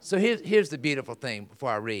So here's the beautiful thing before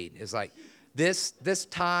I read, is like this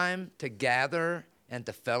time to gather and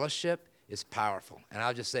to fellowship is powerful. And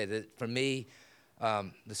I'll just say that for me,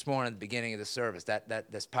 this morning at the beginning of the service,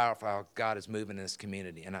 that's powerful how God is moving in this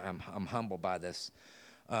community, and I'm humbled by this.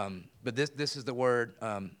 But this is the word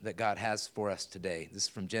that God has for us today. This is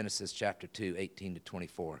from Genesis chapter 2, 18 to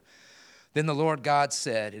 24. Then the Lord God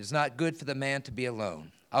said, "It is not good for the man to be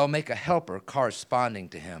alone. I will make a helper corresponding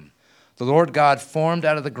to him." The Lord God formed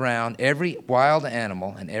out of the ground every wild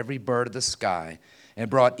animal and every bird of the sky,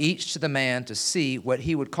 and brought each to the man to see what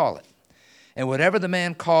he would call it. And whatever the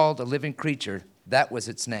man called a living creature, that was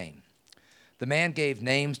its name. The man gave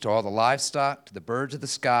names to all the livestock, to the birds of the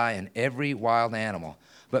sky, and every wild animal.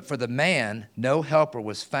 But for the man, no helper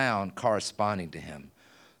was found corresponding to him.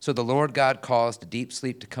 So the Lord God caused a deep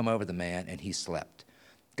sleep to come over the man, and he slept.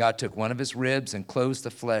 God took one of his ribs and closed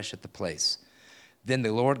the flesh at the place. Then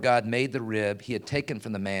the Lord God made the rib he had taken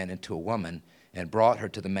from the man into a woman and brought her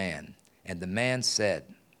to the man. And the man said,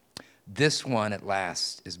 "This one at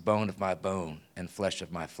last is bone of my bone and flesh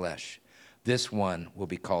of my flesh. This one will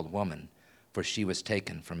be called woman, for she was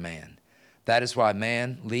taken from man. That is why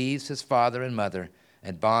man leaves his father and mother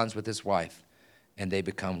and bonds with his wife, and they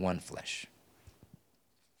become one flesh."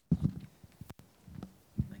 Thank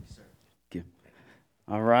you, sir. Thank you.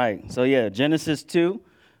 All right. So, Genesis 2,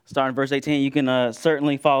 starting verse 18. You can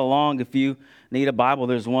certainly follow along if you need a Bible.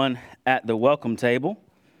 There's one at the welcome table.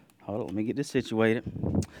 Hold on, let me get this situated.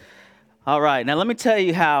 All right. Now, let me tell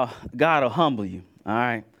you how God will humble you. All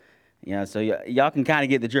right. Yeah, so y'all can kind of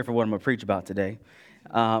get the drift of what I'm going to preach about today,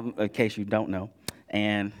 in case you don't know.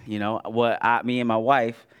 And, me and my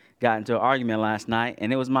wife got into an argument last night,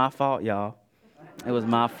 and it was my fault, y'all. It was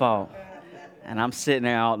my fault. And I'm sitting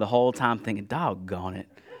there all the whole time thinking, doggone it,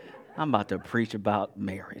 I'm about to preach about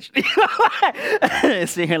marriage.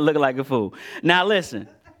 Sitting here looking like a fool. Now, listen,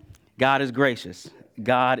 God is gracious.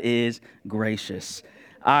 God is gracious.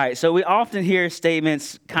 All right, so we often hear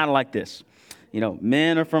statements kind of like this.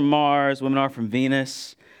 Men are from Mars, women are from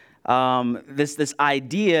Venus. This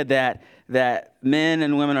idea that men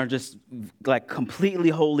and women are just like completely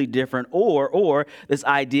wholly different, or this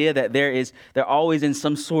idea that they're always in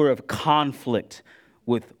some sort of conflict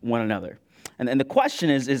with one another. And the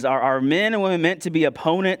question is are men and women meant to be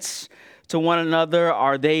opponents to one another?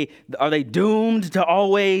 Are they doomed to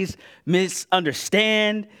always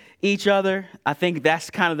misunderstand each other? I think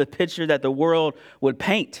that's kind of the picture that the world would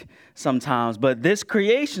paint sometimes. But this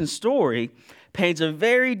creation story paints a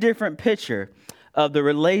very different picture of the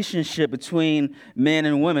relationship between men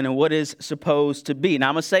and women and what is supposed to be. Now,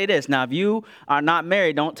 I'm going to say this. Now, if you are not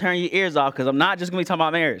married, don't turn your ears off, because I'm not just going to be talking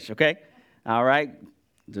about marriage, okay? All right?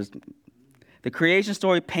 The creation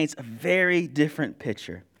story paints a very different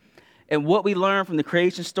picture. And what we learn from the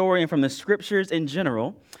creation story and from the scriptures in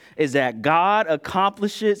general is that God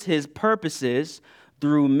accomplishes his purposes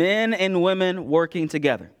through men and women working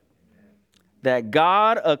together. That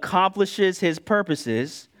God accomplishes his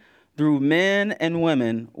purposes through men and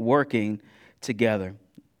women working together.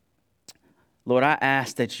 Lord, I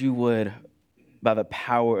ask that you would, by the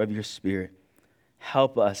power of your Spirit,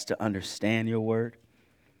 help us to understand your word.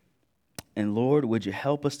 And Lord, would you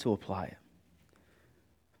help us to apply it?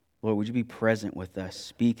 Lord, would you be present with us,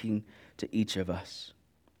 speaking to each of us?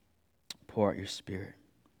 Pour out your Spirit.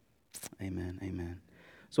 Amen, amen.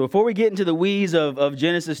 So before we get into the weeds of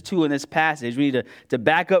Genesis 2 in this passage, we need to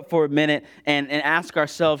back up for a minute and ask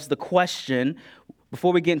ourselves the question,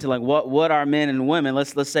 before we get into like what are men and women,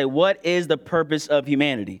 let's say, what is the purpose of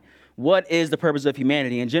humanity? What is the purpose of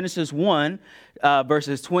humanity? In Genesis 1,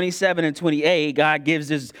 verses 27 and 28, God gives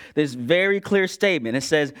this very clear statement. It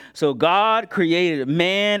says, "So God created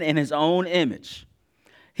man in his own image.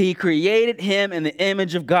 He created him in the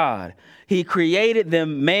image of God. He created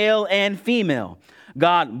them male and female.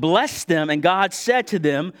 God blessed them, and God said to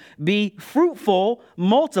them, 'Be fruitful,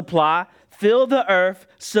 multiply, fill the earth,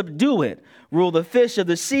 subdue it. Rule the fish of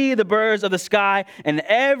the sea, the birds of the sky, and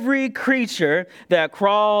every creature that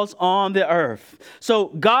crawls on the earth.'" So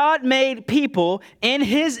God made people in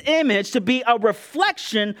his image to be a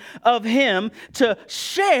reflection of him, to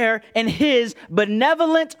share in his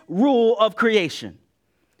benevolent rule of creation.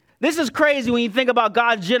 This is crazy when you think about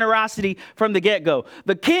God's generosity from the get-go.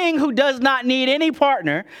 The king who does not need any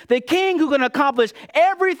partner, the king who can accomplish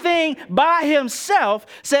everything by himself,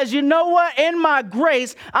 says, you know what? In my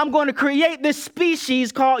grace, I'm going to create this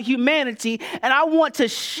species called humanity, and I want to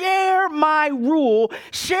share my rule,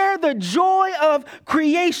 share the joy of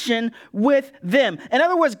creation with them. In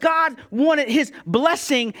other words, God wanted his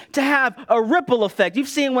blessing to have a ripple effect. You've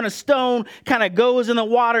seen when a stone kind of goes in the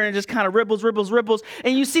water and it just kind of ripples,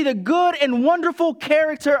 and you see the the good and wonderful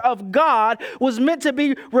character of God was meant to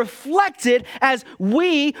be reflected as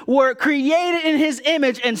we were created in his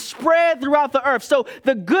image and spread throughout the earth. So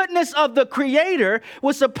the goodness of the Creator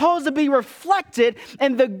was supposed to be reflected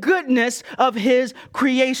in the goodness of his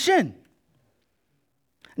creation.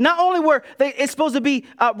 Not only were it's supposed to be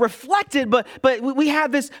reflected, but we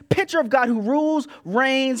have this picture of God who rules,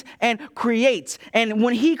 reigns, and creates. And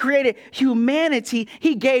when he created humanity,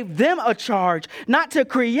 he gave them a charge, not to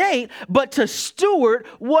create, but to steward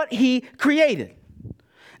what he created.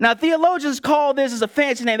 Now, theologians call this, as a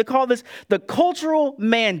fancy name, they call this the cultural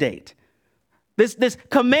mandate. This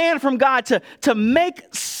command from God to make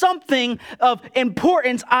something of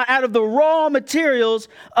importance out of the raw materials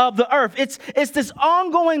of the earth. It's this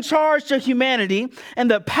ongoing charge to humanity and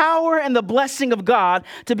the power and the blessing of God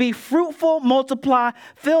to be fruitful, multiply,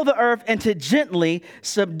 fill the earth, and to gently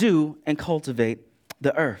subdue and cultivate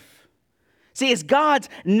the earth. See, it's God's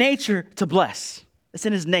nature to bless. It's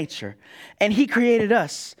in his nature. And he created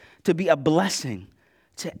us to be a blessing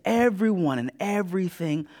to everyone and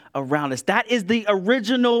everything around us. That is the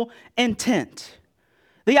original intent.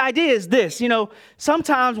 The idea is this,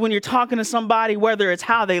 sometimes when you're talking to somebody, whether it's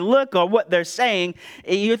how they look or what they're saying,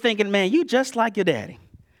 you're thinking, man, you just like your daddy.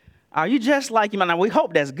 Are you just like your mom? Now, we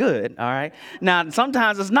hope that's good, all right? Now,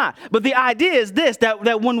 sometimes it's not. But the idea is this,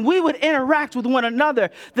 that when we would interact with one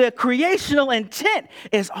another, the creational intent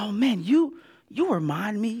is, oh, man, you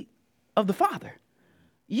remind me of the Father.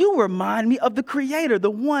 You remind me of the Creator, the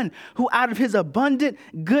one who out of his abundant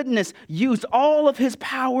goodness used all of his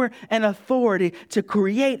power and authority to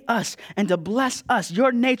create us and to bless us,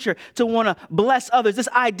 your nature to want to bless others. This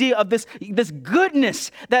idea of this goodness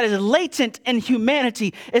that is latent in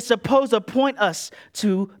humanity is supposed to point us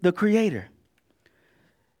to the Creator.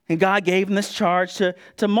 And God gave him this charge to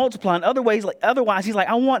multiply. In other ways, otherwise, he's like,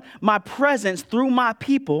 I want my presence through my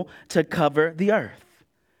people to cover the earth.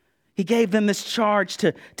 He gave them this charge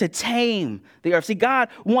to tame the earth. See, God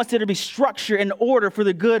wants there to be structure and order for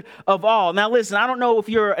the good of all. Now, listen, I don't know if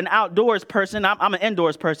you're an outdoors person. I'm an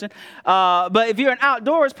indoors person. But if you're an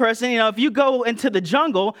outdoors person, if you go into the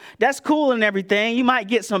jungle, that's cool and everything. You might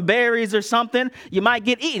get some berries or something. You might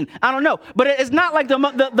get eaten. I don't know. But it's not like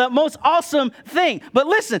the most awesome thing. But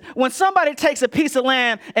listen, when somebody takes a piece of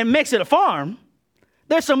land and makes it a farm,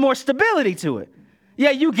 there's some more stability to it.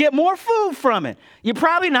 Yeah, you get more food from it. You're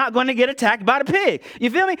probably not going to get attacked by the pig. You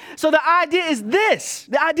feel me? So the idea is this.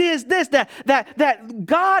 That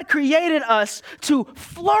God created us to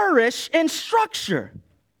flourish in structure.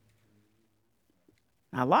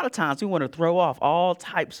 Now, a lot of times we want to throw off all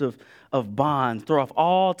types of bonds, throw off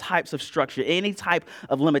all types of structure, any type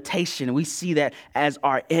of limitation. We see that as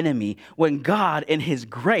our enemy when God, in his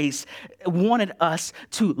grace, wanted us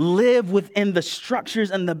to live within the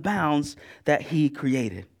structures and the bounds that he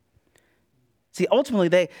created. See, ultimately,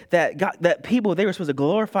 they were supposed to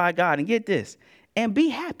glorify God, and get this, and be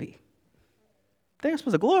happy. They were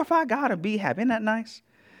supposed to glorify God and be happy. Isn't that nice?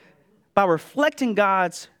 By reflecting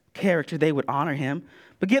God's character, they would honor him.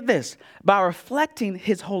 But get this, by reflecting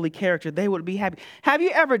his holy character, they would be happy. Have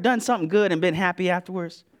you ever done something good and been happy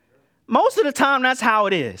afterwards? Most of the time, that's how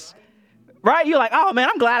it is. Right? You're like, oh man,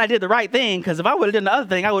 I'm glad I did the right thing, because if I would have done the other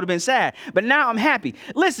thing, I would have been sad. But now I'm happy.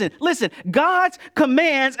 Listen, God's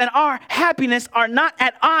commands and our happiness are not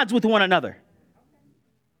at odds with one another.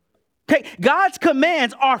 Okay, God's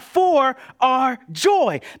commands are for our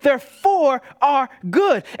joy. They're for our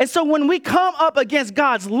good. And so when we come up against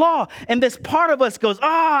God's law and this part of us goes,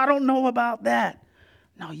 I don't know about that.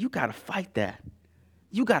 No, you got to fight that.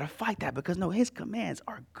 You got to fight that because, no, his commands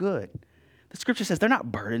are good. The scripture says they're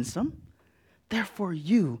not burdensome. They're for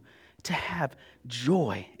you to have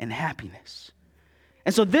joy and happiness.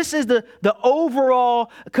 And so this is the overall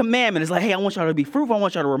commandment. It's like, hey, I want y'all to be fruitful. I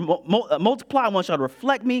want y'all to multiply. I want y'all to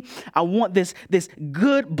reflect me. I want this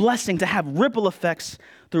good blessing to have ripple effects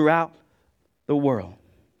throughout the world.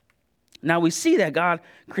 Now, we see that God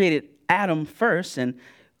created Adam first, and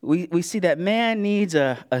we see that man needs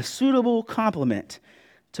a suitable complement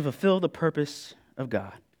to fulfill the purpose of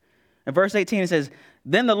God. In verse 18, it says,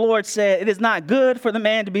 then the Lord said, it is not good for the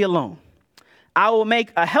man to be alone. I will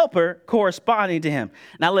make a helper corresponding to him.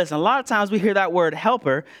 Now listen, a lot of times we hear that word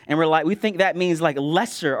helper and we think that means like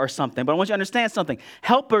lesser or something. But I want you to understand something.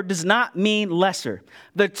 Helper does not mean lesser.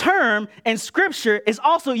 The term in scripture is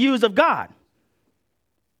also used of God.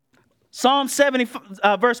 Psalm 70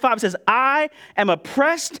 verse 5 says, I am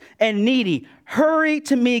oppressed and needy. Hurry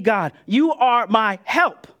to me, God. You are my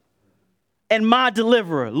help and my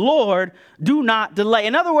deliverer. Lord, do not delay.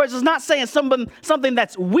 In other words, it's not saying something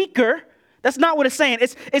that's weaker That's not what it's saying.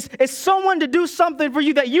 It's someone to do something for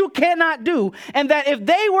you that you cannot do, and that if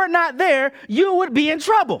they were not there, you would be in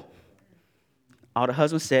trouble. All the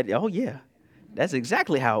husbands said, oh, yeah, that's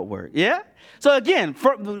exactly how it worked. Yeah? So again,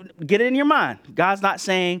 get it in your mind. God's not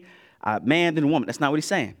saying man then woman. That's not what he's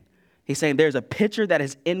saying. He's saying there's a picture that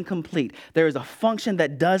is incomplete. There is a function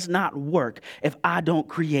that does not work if I don't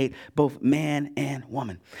create both man and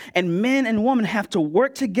woman. And men and women have to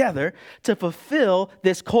work together to fulfill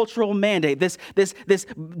this cultural mandate, this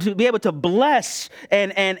to be able to bless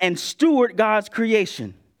and steward God's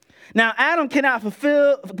creation. Now, Adam cannot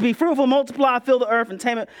be fruitful, multiply, fill the earth, and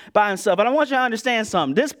tame it by himself. But I want you to understand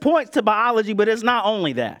something. This points to biology, but it's not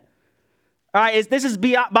only that. All right, this is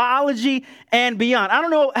biology and beyond. I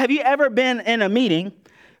don't know, have you ever been in a meeting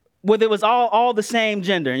where it was all the same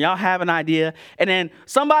gender, and y'all have an idea, and then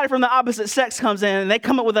somebody from the opposite sex comes in, and they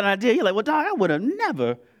come up with an idea. You're like, well, dog, I would have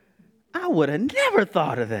never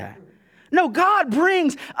thought of that. No, God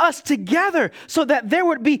brings us together so that there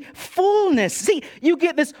would be fullness. See, you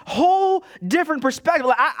get this whole different perspective.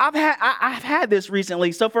 Like I've had this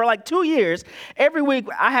recently. So for like 2 years, every week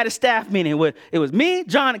I had a staff meeting with it was me,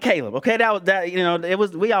 John, and Caleb. Okay,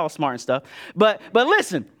 we all smart and stuff. But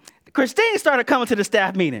listen, Christine started coming to the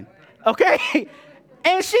staff meeting. Okay,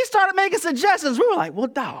 and she started making suggestions. We were like, well,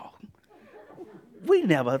 dog. We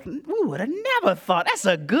would have never thought that's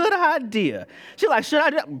a good idea. She's like, should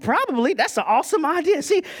I do that? Probably. That's an awesome idea.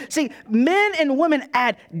 See, men and women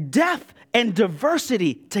add depth and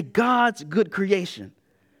diversity to God's good creation.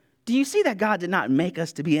 Do you see that God did not make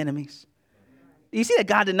us to be enemies? Do you see that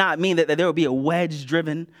God did not mean that there would be a wedge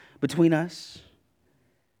driven between us?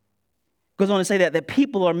 Goes on to say that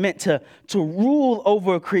people are meant to rule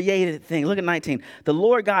over created things. Look at 19. The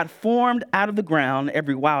Lord God formed out of the ground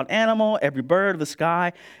every wild animal, every bird of the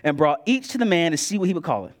sky, and brought each to the man to see what he would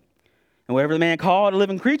call it. And whatever the man called a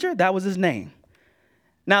living creature, that was his name.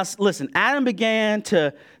 Now, listen, Adam began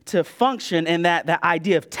to function in that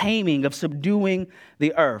idea of taming, of subduing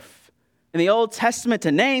the earth. In the Old Testament,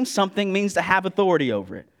 to name something means to have authority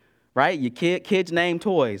over it, right? Your kids name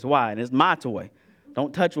toys. Why? And it's my toy.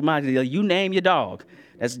 Don't touch with my, you name your dog.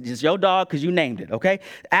 That's just your dog because you named it, okay?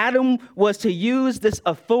 Adam was to use this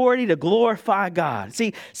authority to glorify God.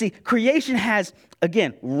 See, creation has,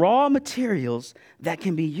 again, raw materials that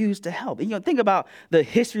can be used to help. And, think about the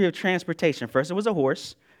history of transportation. First, it was a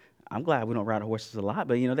horse. I'm glad we don't ride horses a lot,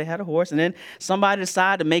 but, they had a horse. And then somebody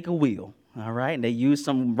decided to make a wheel. All right, and they used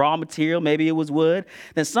some raw material, maybe it was wood.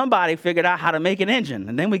 Then somebody figured out how to make an engine,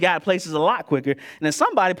 and then we got places a lot quicker. And then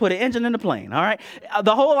somebody put an engine in the plane, all right?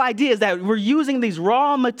 The whole idea is that we're using these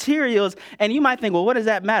raw materials, and you might think, well, what does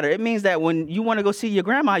that matter? It means that when you want to go see your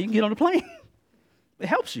grandma, you can get on the plane. It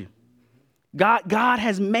helps you. God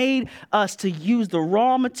has made us to use the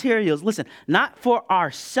raw materials, listen, not for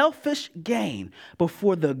our selfish gain, but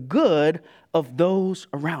for the good of those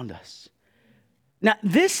around us. Now,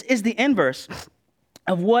 this is the inverse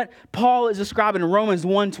of what Paul is describing in Romans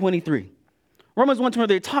 1:23. Romans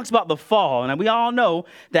 1:23 talks about the fall, and we all know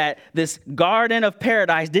that this garden of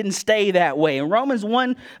paradise didn't stay that way. In Romans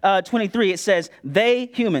 1:23, it says,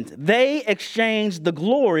 humans, they exchanged the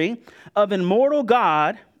glory of the immortal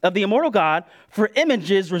God for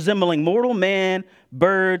images resembling mortal man,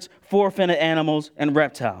 birds, four-footed animals, and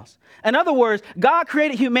reptiles. In other words, God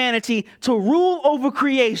created humanity to rule over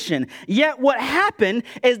creation. Yet what happened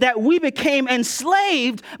is that we became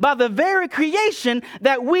enslaved by the very creation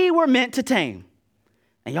that we were meant to tame.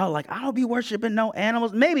 And y'all are like, I don't be worshiping no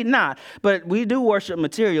animals. Maybe not, but we do worship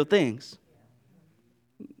material things.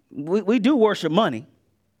 We do worship money.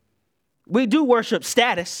 We do worship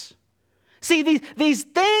status. See, these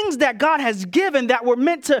things that God has given that were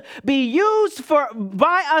meant to be used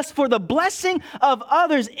by us for the blessing of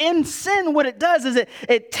others in sin, what it does is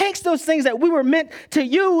it takes those things that we were meant to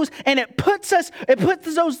use and it puts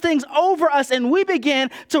those things over us, and we begin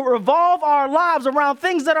to revolve our lives around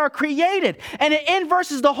things that are created. And it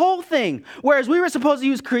inverses the whole thing. Whereas we were supposed to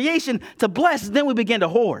use creation to bless, then we begin to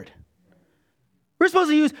hoard. We're supposed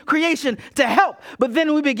to use creation to help, but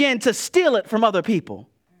then we begin to steal it from other people.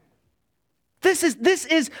 This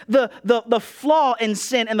is the flaw in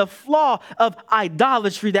sin and the flaw of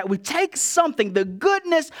idolatry, that we take something, the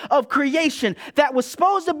goodness of creation that was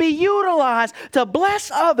supposed to be utilized to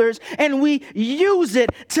bless others, and we use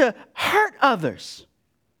it to hurt others.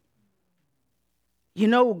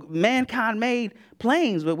 Mankind made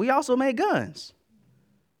planes, but we also made guns.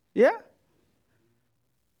 Yeah?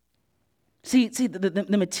 See,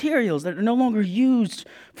 the materials that are no longer used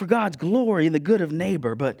for God's glory and the good of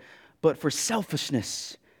neighbor, but for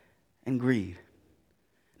selfishness and greed.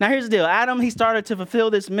 Now, here's the deal. Adam, he started to fulfill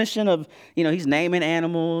this mission of, he's naming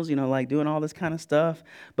animals, like doing all this kind of stuff.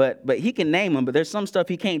 But he can name them, but there's some stuff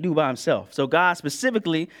he can't do by himself. So God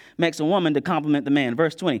specifically makes a woman to complement the man.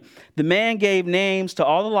 Verse 20, the man gave names to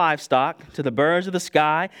all the livestock, to the birds of the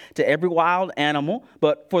sky, to every wild animal.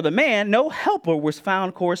 But for the man, no helper was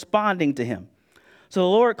found corresponding to him. So the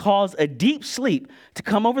Lord caused a deep sleep to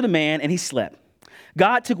come over the man, and he slept.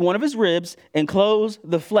 God took one of his ribs and closed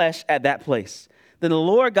the flesh at that place. Then the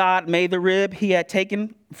Lord God made the rib he had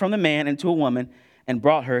taken from the man into a woman and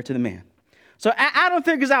brought her to the man. So Adam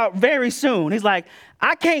figures out very soon, he's like,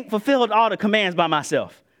 I can't fulfill all the commands by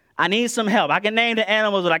myself. I need some help. I can name the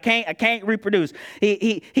animals, but I can't reproduce.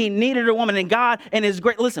 He needed a woman, and God, and his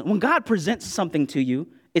great, listen, when God presents something to you,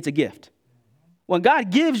 it's a gift. When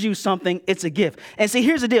God gives you something, it's a gift. And see,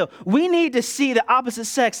 here's the deal. We need to see the opposite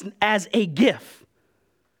sex as a gift.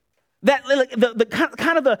 That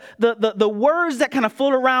the words that kind of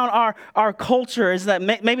float around our culture is that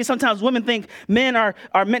maybe sometimes women think men are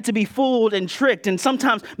meant to be fooled and tricked, and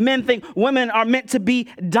sometimes men think women are meant to be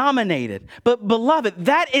dominated. But beloved,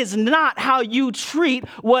 that is not how you treat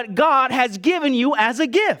what God has given you as a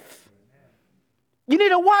gift. You need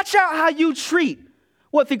to watch out how you treat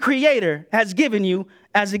what the Creator has given you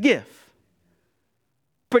as a gift.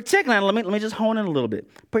 Particularly, let me just hone in a little bit.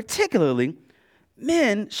 Particularly,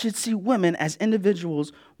 men should see women as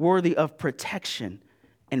individuals worthy of protection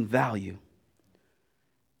and value.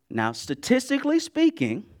 Now, statistically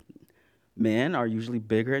speaking, men are usually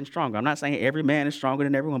bigger and stronger. I'm not saying every man is stronger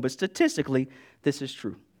than everyone, but statistically, this is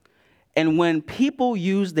true. And when people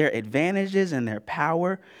use their advantages and their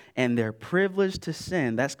power and their privilege to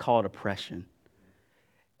sin, that's called oppression.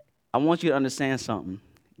 I want you to understand something.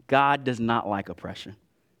 God does not like oppression.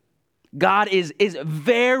 God is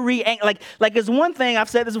very angry. Like it's one thing, I've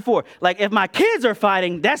said this before, like if my kids are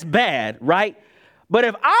fighting, that's bad, right? But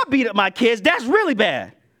if I beat up my kids, that's really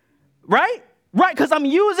bad, right? Right, because I'm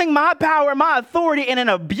using my power, my authority in an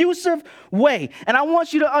abusive way. And I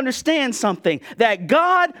want you to understand something, that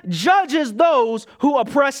God judges those who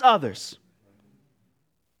oppress others.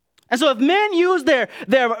 And so if men use their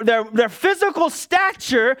physical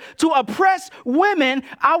stature to oppress women,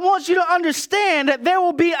 I want you to understand that there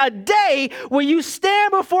will be a day where you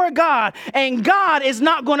stand before God and God is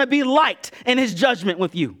not going to be liked in his judgment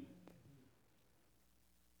with you.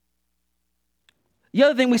 The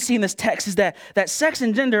other thing we see in this text is that sex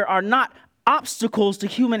and gender are not obstacles to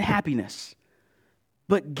human happiness,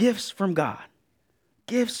 but gifts from God.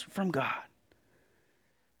 Gifts from God.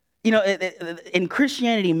 In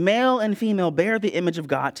Christianity, male and female bear the image of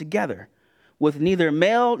God together, with neither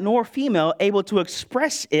male nor female able to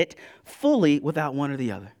express it fully without one or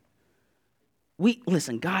the other.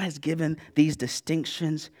 Listen, God has given these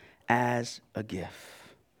distinctions as a gift.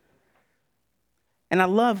 And I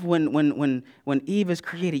love when Eve is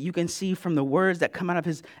created, you can see from the words that come out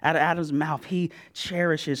of Adam's mouth, he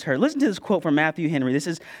cherishes her. Listen to this quote from Matthew Henry. This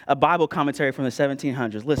is a Bible commentary from the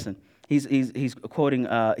 1700s. Listen. He's quoting,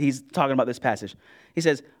 he's talking about this passage. He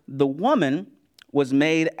says, the woman was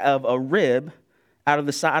made of a rib out of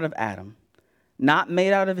the side of Adam, not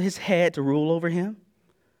made out of his head to rule over him,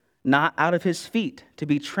 not out of his feet to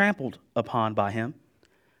be trampled upon by him,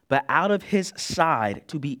 but out of his side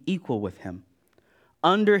to be equal with him,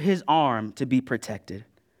 under his arm to be protected,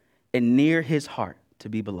 and near his heart to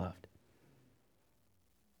be beloved.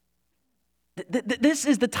 This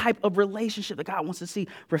is the type of relationship that God wants to see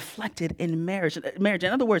reflected in marriage.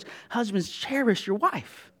 In other words, husbands, cherish your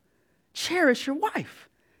wife. Cherish your wife.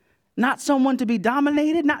 Not someone to be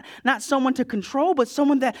dominated, not someone to control, but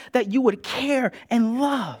someone that you would care and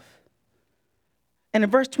love. And in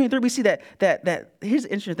verse 23, we see that here's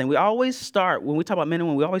the interesting thing. We always start, when we talk about men and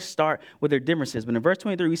women, we always start with their differences. But in verse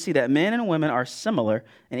 23, we see that men and women are similar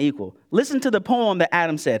and equal. Listen to the poem that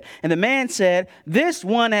Adam said. And the man said, this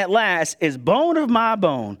one at last is bone of my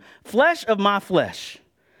bone, flesh of my flesh.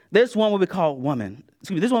 This one will be called woman.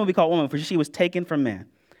 This one will be called woman, for she was taken from man.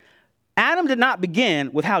 Adam did not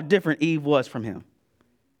begin with how different Eve was from him.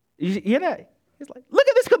 You hear that? He's like, look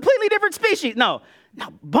at this completely different species. No,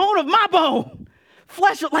 bone of my bone.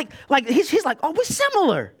 Flesh, like he's like, oh, we're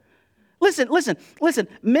similar. Listen.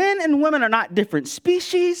 Men and women are not different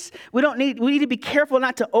species. We need to be careful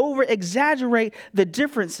not to over-exaggerate the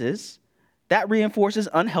differences. That reinforces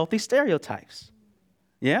unhealthy stereotypes.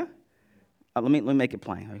 Yeah? Let me make it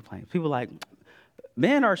plain. People like,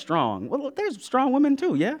 men are strong. Well, there's strong women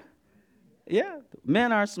too, yeah? Yeah.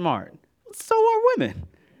 Men are smart. So are women.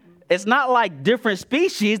 It's not like different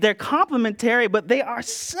species. They're complementary, but they are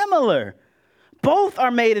similar. Both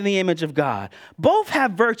are made in the image of God. Both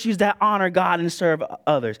have virtues that honor God and serve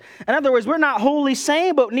others. In other words, we're not wholly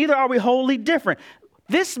same, but neither are we wholly different.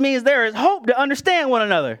 This means there is hope to understand one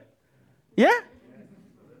another. Yeah?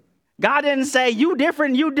 God didn't say, you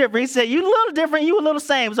different, you different. He said, you a little different, you a little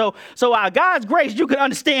same. So by God's grace, you can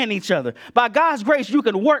understand each other. By God's grace, you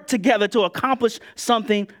can work together to accomplish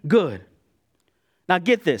something good. Now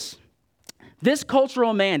get this. This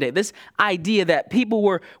cultural mandate, this idea that people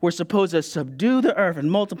were supposed to subdue the earth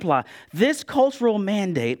and multiply, this cultural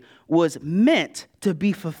mandate was meant to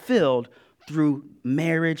be fulfilled through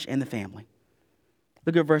marriage and the family.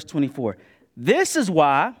 Look at verse 24. This is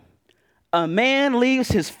why a man leaves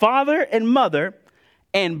his father and mother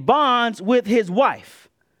and bonds with his wife,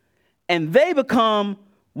 and they become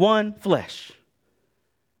one flesh.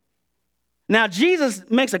 Now, Jesus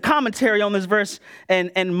makes a commentary on this verse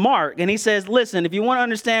in Mark, and he says, listen, if you want to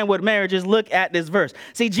understand what marriage is, look at this verse.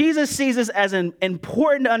 See, Jesus sees this as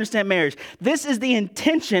important to understand marriage. This is the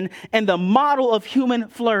intention and the model of human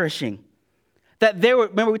flourishing.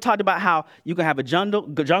 Remember we talked about how you can have a jungle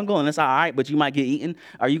and it's all right, but you might get eaten,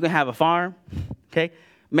 or you can have a farm, okay?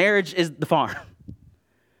 Marriage is the farm.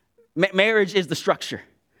 Marriage is the structure.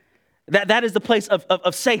 That is the place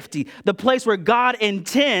of safety, the place where God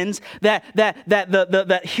intends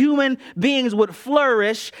that human beings would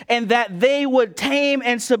flourish and that they would tame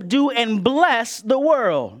and subdue and bless the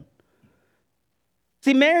world.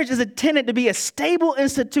 See, marriage is intended to be a stable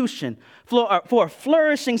institution for a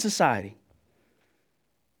flourishing society.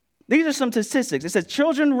 These are some statistics. It says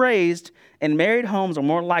children raised in married homes are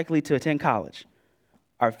more likely to attend college,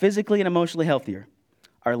 are physically and emotionally healthier,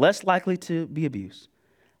 are less likely to be abused,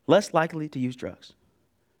 less likely to use drugs.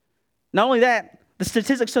 Not only that, the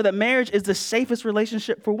statistics show that marriage is the safest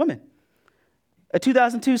relationship for women. A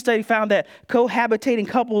 2002 study found that cohabitating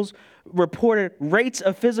couples reported rates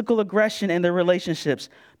of physical aggression in their relationships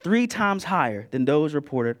 3 times higher than those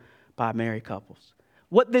reported by married couples.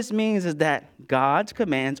 What this means is that God's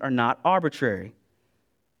commands are not arbitrary.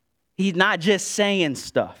 He's not just saying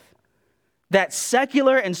stuff. That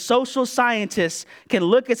secular and social scientists can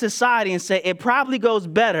look at society and say it probably goes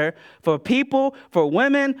better for people, for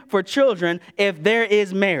women, for children if there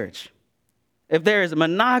is marriage, if there is a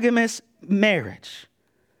monogamous marriage.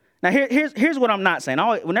 Now, here's what I'm not saying.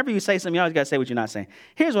 Whenever you say something, you always got to say what you're not saying.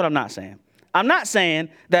 Here's what I'm not saying. I'm not saying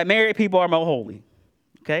that married people are more holy,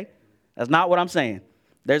 okay? That's not what I'm saying.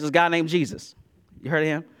 There's this guy named Jesus. You heard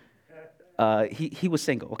of him? He was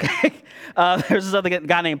single, okay? There's this other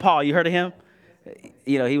guy named Paul. You heard of him?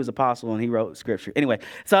 You know, he was apostle and he wrote scripture. Anyway,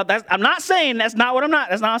 so I'm not saying that's not what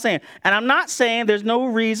I'm saying. And I'm not saying there's no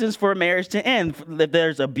reasons for a marriage to end. If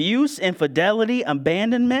there's abuse, infidelity,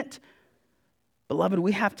 abandonment, beloved,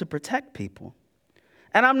 we have to protect people.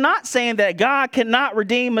 And I'm not saying that God cannot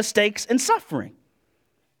redeem mistakes and suffering.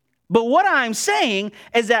 But what I'm saying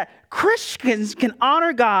is that Christians can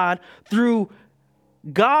honor God through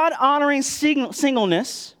God-honoring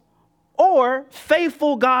singleness or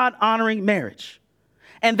faithful God-honoring marriage.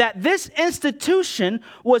 And that this institution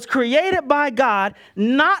was created by God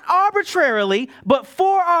not arbitrarily, but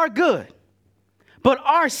for our good. But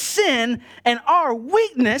our sin and our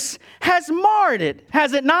weakness has marred it,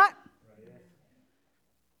 has it not?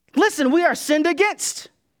 Listen, we are sinned against.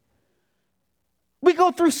 We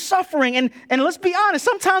go through suffering, and let's be honest,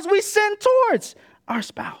 sometimes we sin towards our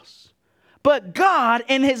spouse. But God,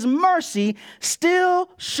 in his mercy,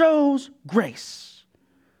 still shows grace.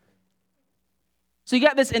 So you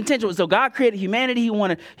got this intention. So God created humanity. He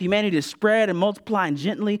wanted humanity to spread and multiply and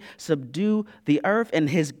gently subdue the earth. And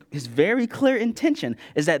his very clear intention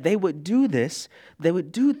is that they would do this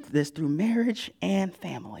through marriage and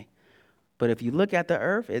family. But if you look at the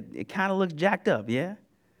earth, it kind of looks jacked up, yeah?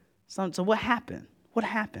 So what happened? What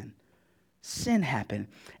happened? Sin happened.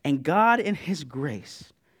 And God, in his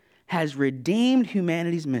grace, has redeemed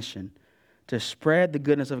humanity's mission to spread the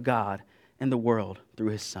goodness of God in the world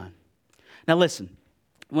through his son. Now listen,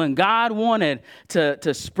 when God wanted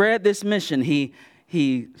to spread this mission, he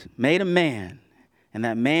made a man, and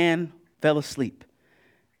that man fell asleep.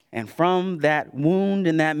 And from that wound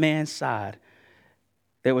in that man's side,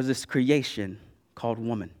 there was this creation called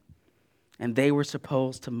woman. And they were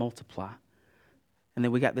supposed to multiply. And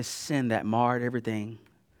then we got this sin that marred everything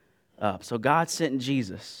up. So God sent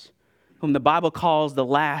Jesus, whom the Bible calls the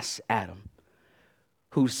last Adam,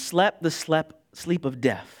 who slept the sleep of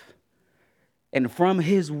death. And from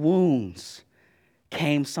his wounds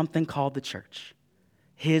came something called the church,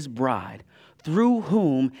 his bride, through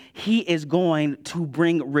whom he is going to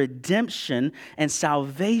bring redemption and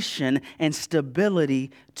salvation and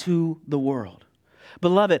stability to the world.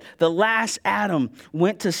 Beloved, the last Adam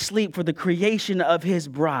went to sleep for the creation of his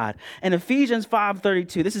bride. And Ephesians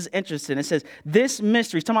 5:32, this is interesting. It says, this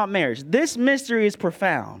mystery, it's talking about marriage. This mystery is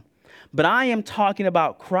profound. But I am talking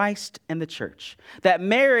about Christ and the church. That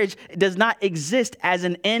marriage does not exist as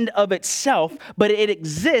an end of itself, but it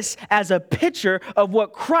exists as a picture of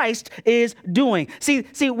what Christ is doing. See,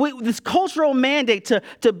 this cultural mandate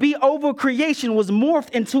to be over creation was morphed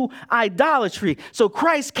into idolatry. So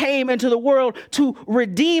Christ came into the world to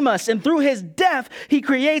redeem us. And through his death, he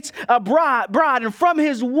creates a bride. And from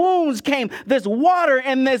his wounds came this water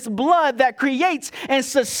and this blood that creates and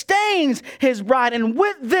sustains his bride. And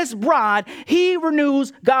with this bride, he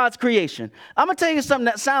renews God's creation. I'm gonna tell you something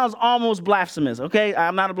that sounds almost blasphemous. Okay,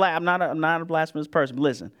 I'm not a blasphemous person. But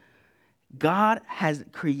listen, God has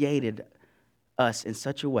created us in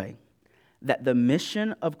such a way that the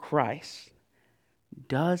mission of Christ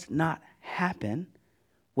does not happen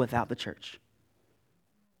without the church.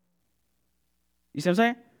 You see what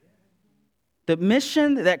I'm saying? The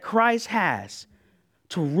mission that Christ has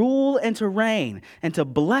to rule and to reign and to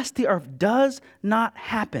bless the earth does not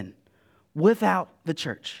happen without the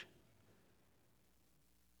church.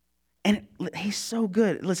 And he's so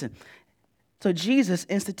good. Listen, so Jesus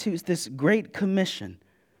institutes this great commission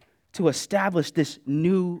to establish this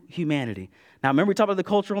new humanity. Now, remember we talked about the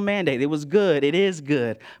cultural mandate. It was good. It is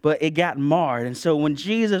good, but it got marred. And so when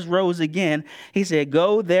Jesus rose again, he said,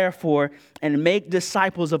 go therefore and make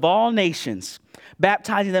disciples of all nations,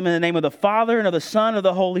 baptizing them in the name of the Father and of the Son and of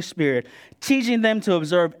the Holy Spirit, teaching them to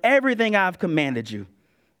observe everything I've commanded you.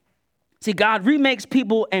 See, God remakes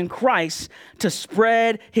people in Christ to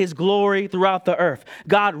spread his glory throughout the earth.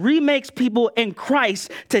 God remakes people in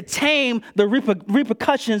Christ to tame the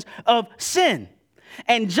repercussions of sin.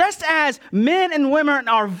 And just as men and women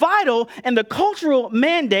are vital in the cultural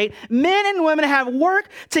mandate, men and women have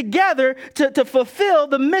worked together to fulfill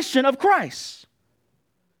the mission of Christ.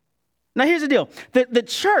 Now, here's the deal. The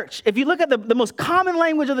church, if you look at the most common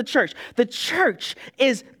language of the church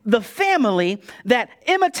is the family that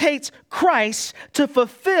imitates Christ to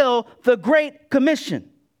fulfill the Great Commission.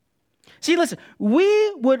 See, listen,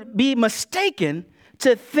 we would be mistaken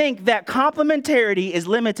to think that complementarity is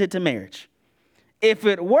limited to marriage. If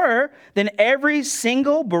it were, then every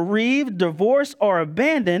single bereaved, divorced, or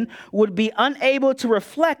abandoned would be unable to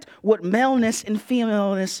reflect what maleness and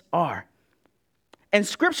femaleness are. In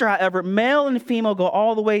Scripture, however, male and female go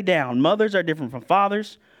all the way down. Mothers are different from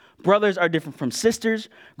fathers. Brothers are different from sisters.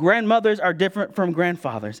 Grandmothers are different from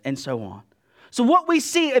grandfathers, and so on. So what we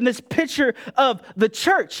see in this picture of the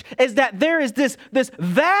church is that there is this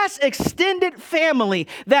vast extended family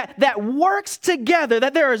that works together,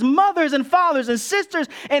 that there is mothers and fathers and sisters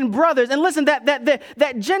and brothers. And listen,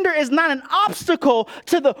 that gender is not an obstacle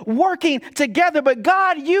to the working together, but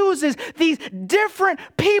God uses these different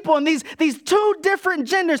people and these two different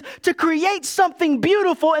genders to create something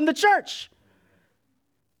beautiful in the church.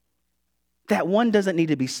 That one doesn't need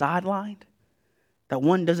to be sidelined. That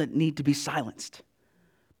one doesn't need to be silenced,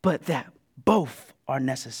 but that both are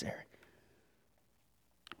necessary.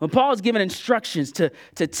 When Paul is giving instructions to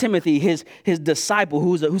Timothy, his disciple,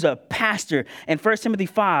 who's a pastor, in 1 Timothy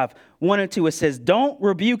 5:1-2, it says, don't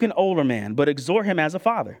rebuke an older man, but exhort him as a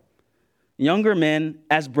father, younger men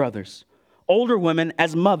as brothers, older women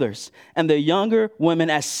as mothers, and the younger women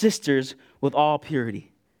as sisters with all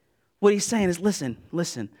purity. What he's saying is,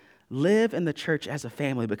 listen, live in the church as a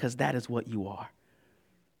family because that is what you are.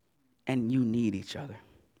 And you need each other.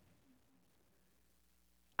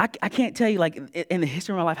 I can't tell you, like, in the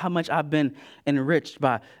history of my life, how much I've been enriched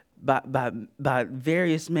by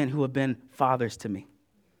various men who have been fathers to me.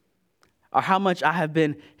 Or how much I have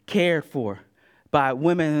been cared for by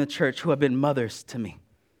women in the church who have been mothers to me.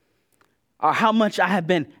 Or how much I have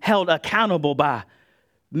been held accountable by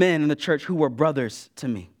men in the church who were brothers to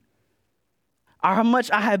me. Or how much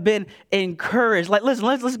I have been encouraged. Like, listen,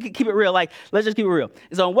 let's keep it real. Like, let's just keep it real.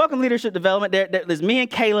 It's on Welcome Leadership Development. There's me and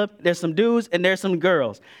Caleb. There's some dudes and there's some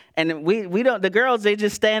girls. And we don't. The girls, they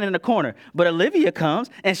just stand in the corner. But Olivia comes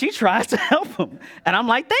and she tries to help them. And I'm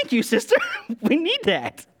like, thank you, sister. We need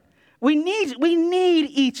that. We need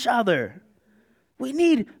each other. We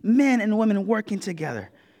need men and women working together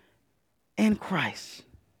in Christ.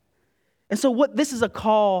 And so this is a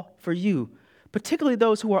call for you, particularly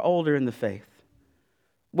those who are older in the faith.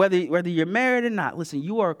 Whether you're married or not, listen,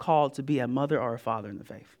 you are called to be a mother or a father in the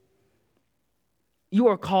faith. You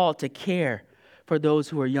are called to care for those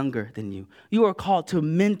who are younger than you. You are called to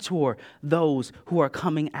mentor those who are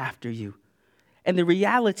coming after you. And the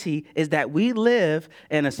reality is that we live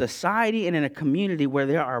in a society and in a community where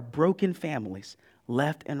there are broken families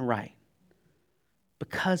left and right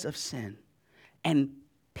because of sin. And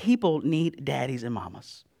people need daddies and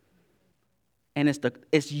mamas. And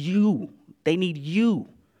it's you. They need you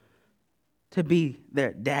to be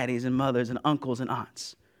their daddies and mothers and uncles and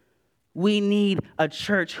aunts. We need a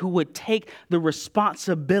church who would take the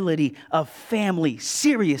responsibility of family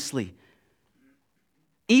seriously.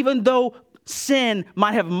 Even though sin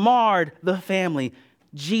might have marred the family,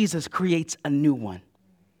 Jesus creates a new one.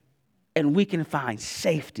 And we can find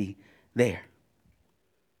safety there.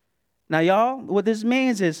 Now, y'all, what this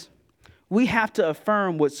means is we have to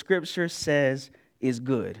affirm what Scripture says is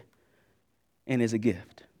good and is a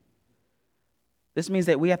gift. This means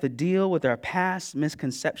that we have to deal with our past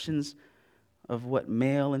misconceptions of what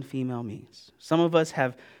male and female means. Some of us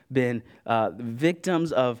have been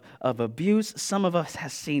victims of abuse. Some of us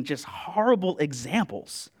have seen just horrible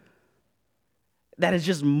examples that has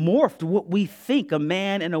just morphed what we think a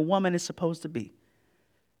man and a woman is supposed to be.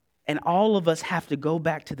 And all of us have to go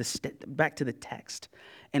back to the text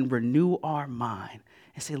and renew our mind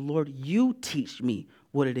and say, Lord, you teach me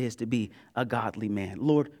what it is to be a godly man.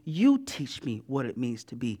 Lord, you teach me what it means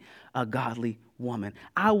to be a godly woman.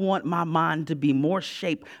 I want my mind to be more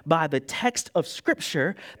shaped by the text of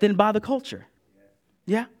Scripture than by the culture.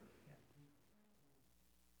 Yeah?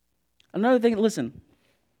 Another thing, listen,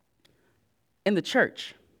 in the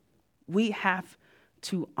church, we have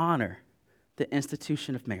to honor the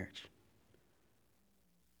institution of marriage.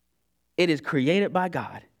 It is created by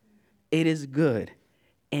God. It is good.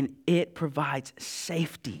 And it provides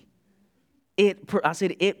safety. It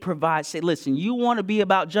provides, listen, you want to be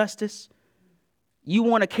about justice? You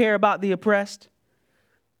want to care about the oppressed?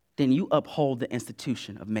 Then you uphold the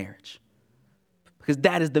institution of marriage. Because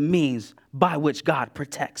that is the means by which God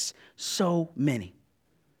protects so many.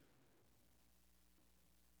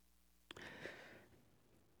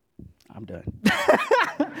 I'm done.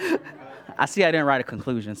 I see I didn't write a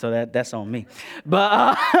conclusion, so that's on me.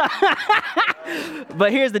 But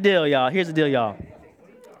here's the deal, y'all.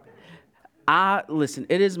 Listen,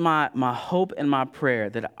 it is my hope and my prayer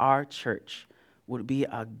that our church would be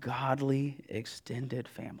a godly, extended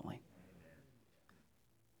family.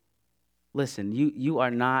 Listen, you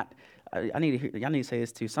are not. I need to say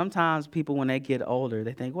this too. Sometimes people, when they get older,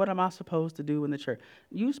 they think, what am I supposed to do in the church?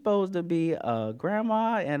 You're supposed to be a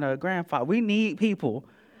grandma and a grandfather. We need people.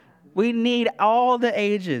 We need all the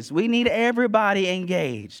ages. We need everybody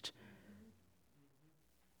engaged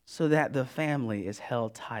so that the family is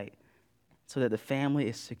held tight, so that the family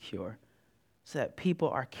is secure, so that people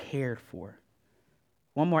are cared for.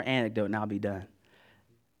 One more anecdote and I'll be done.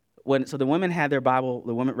 So the women had the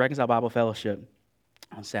Women Reconciled Bible Fellowship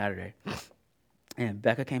on Saturday. And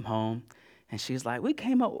Becca came home and she's like,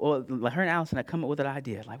 her and Allison had come up with an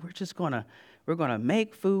idea. Like, we're gonna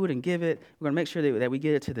make food and give it. We're gonna make sure that we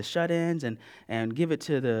get it to the shut-ins and give it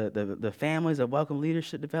to the families of Welcome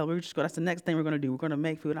Leadership Development. That's the next thing we're gonna do. We're gonna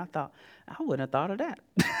make food. And I thought, I wouldn't have thought of that.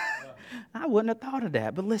 I wouldn't have thought of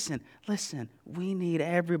that. But listen, we need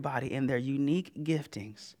everybody in their unique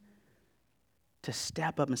giftings to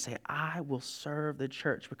step up and say, I will serve the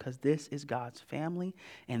church because this is God's family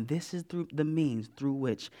and this is through the means through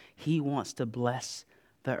which he wants to bless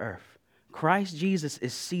the earth. Christ Jesus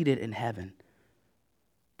is seated in heaven,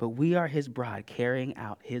 but we are his bride carrying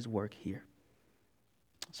out his work here.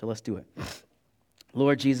 So let's do it.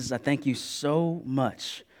 Lord Jesus, I thank you so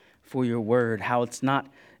much for your word, how it's not,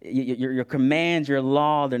 your commands, your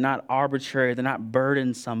law, they're not arbitrary, they're not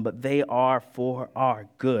burdensome, but they are for our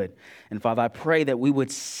good. And Father, I pray that we would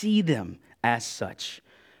see them as such.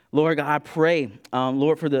 Lord God, I pray,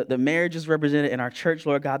 Lord, for the marriages represented in our church,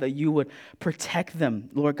 Lord God, that you would protect them,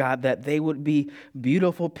 Lord God, that they would be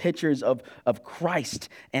beautiful pictures of Christ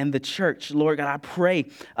and the church. Lord God, I pray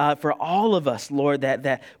for all of us, Lord,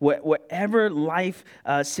 that whatever life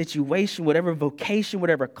situation, whatever vocation,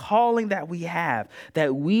 whatever calling that we have,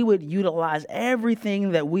 that we would utilize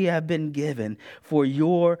everything that we have been given for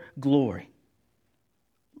your glory.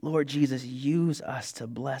 Lord Jesus, use us to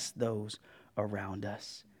bless those around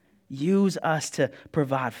us. Use us to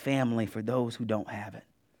provide family for those who don't have it.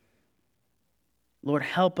 Lord,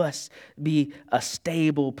 help us be a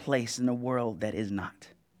stable place in a world that is not.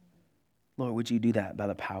 Lord, would you do that by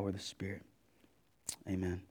the power of the Spirit? Amen.